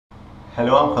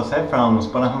Hello, I'm Jose from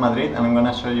Spotahome, Madrid, and I'm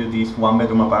gonna show you this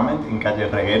one-bedroom apartment in Calle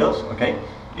Regueros, okay?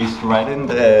 It's right in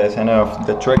the center of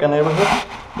the Chueca neighborhood,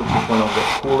 which is one of the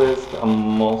coolest and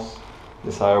most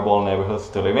desirable neighborhoods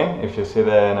to live in. If you see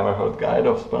the neighborhood guide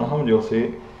of Spotahome, you'll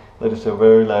see that it's a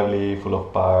very lively, full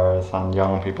of bars and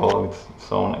young people. It's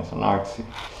so nice and artsy.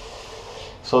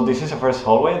 So this is the first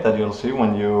hallway that you'll see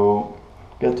when you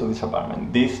get to this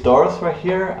apartment. These doors right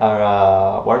here are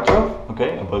a wardrobe,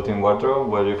 okay, a built-in wardrobe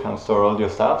where you can store all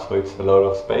your stuff, so it's a lot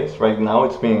of space. Right now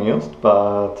it's being used,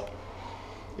 but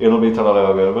it'll be totally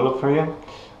available for you.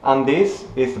 And this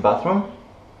is the bathroom.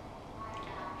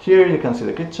 Here you can see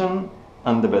the kitchen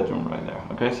and the bedroom right there.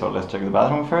 Okay, so let's check the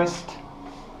bathroom first.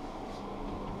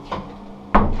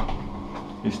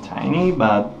 It's tiny,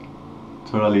 but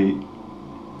totally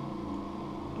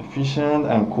efficient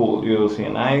and cool. You'll see a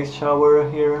nice shower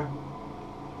here.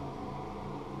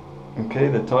 Okay,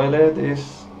 the toilet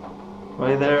is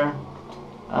right there,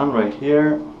 and right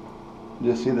here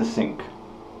you see the sink.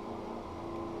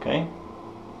 Okay,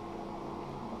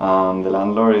 the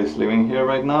landlord is living here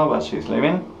right now, but she's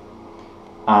leaving,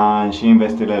 and she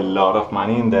invested a lot of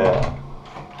money in the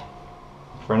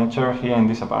furniture here in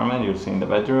this apartment. You'll see in the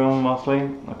bedroom mostly.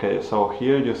 Okay, so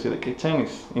here you see the kitchen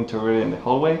is integrated in the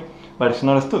hallway, but it's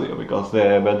not a studio because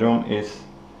the bedroom is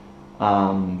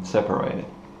separated.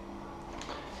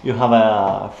 You have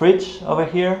a fridge over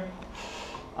here,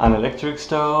 an electric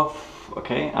stove,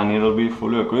 okay, and it'll be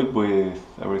fully equipped with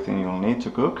everything you'll need to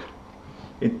cook.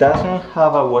 It doesn't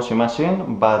have a washing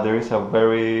machine, but there is a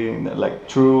very,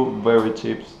 very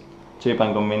cheap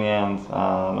and convenient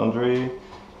laundry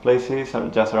places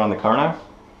just around the corner,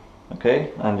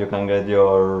 okay, and you can get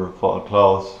your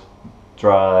clothes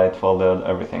dried, folded,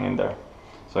 everything in there,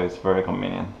 so it's very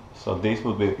convenient. So this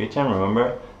would be the kitchen.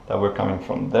 Remember that we're coming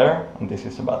from there, and this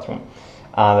is the bathroom.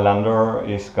 The landlord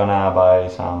is gonna buy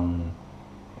some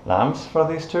lamps for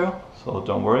these two, so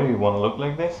don't worry, it won't look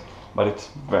like this, but it's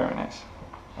very nice.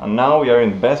 And now we are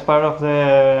in the best part of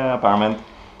the apartment,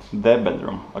 the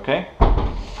bedroom. Okay,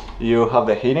 you have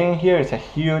the heating here. It's a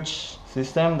huge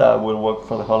system that will work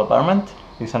for the whole apartment.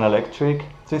 It's an electric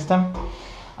system.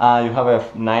 You have a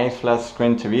nice flat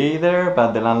screen TV there,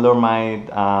 but the landlord might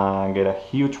get a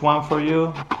huge one for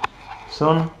you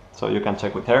soon, so you can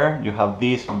check with her. You have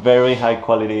this very high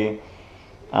quality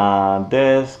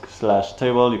desk /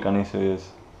 table. You can easily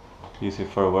use it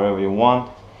for wherever you want.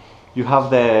 You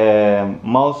have the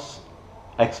most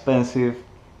expensive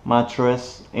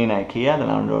mattress in IKEA. The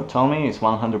landlord told me it's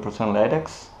 100%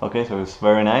 latex. Okay, so it's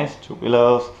very nice. 2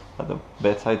 pillows at the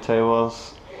bedside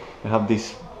tables. You have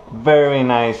this very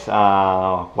nice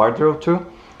wardrobe too.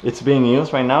 It's being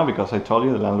used right now because I told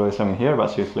you the landlord is living here,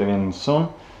 but she's leaving soon,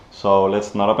 so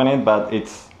let's not open it, but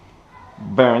it's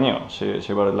very new.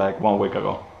 She bought it like 1 week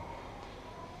ago.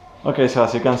 Okay, so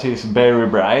as you can see, it's very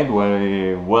bright,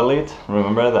 very well lit.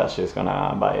 Remember that she's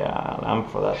gonna buy a lamp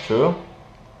for that too.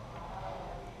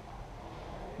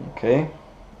 Okay,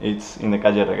 it's in the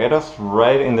Calle Regueros,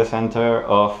 right in the center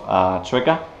of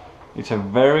Chueca. It's a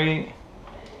very...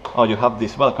 Oh, you have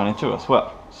this balcony too as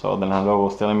well. So the landlord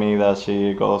was telling me that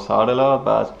she goes out a lot,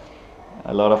 but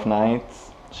a lot of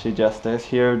nights she just stays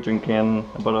here drinking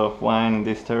a bottle of wine in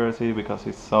this terrace because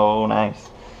it's so nice.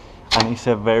 And it's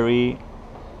a very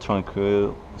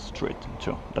tranquil street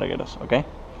too, Regueros, okay?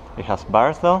 It has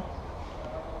bars though,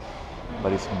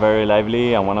 but it's very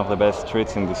lively and one of the best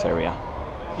streets in this area,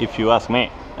 if you ask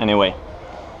me, anyway.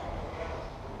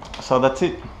 So that's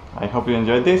it. I hope you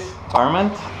enjoyed this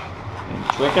apartment in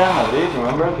Chueca, Madrid.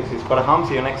 Remember, this is Spotahome.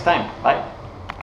 See you next time. Bye.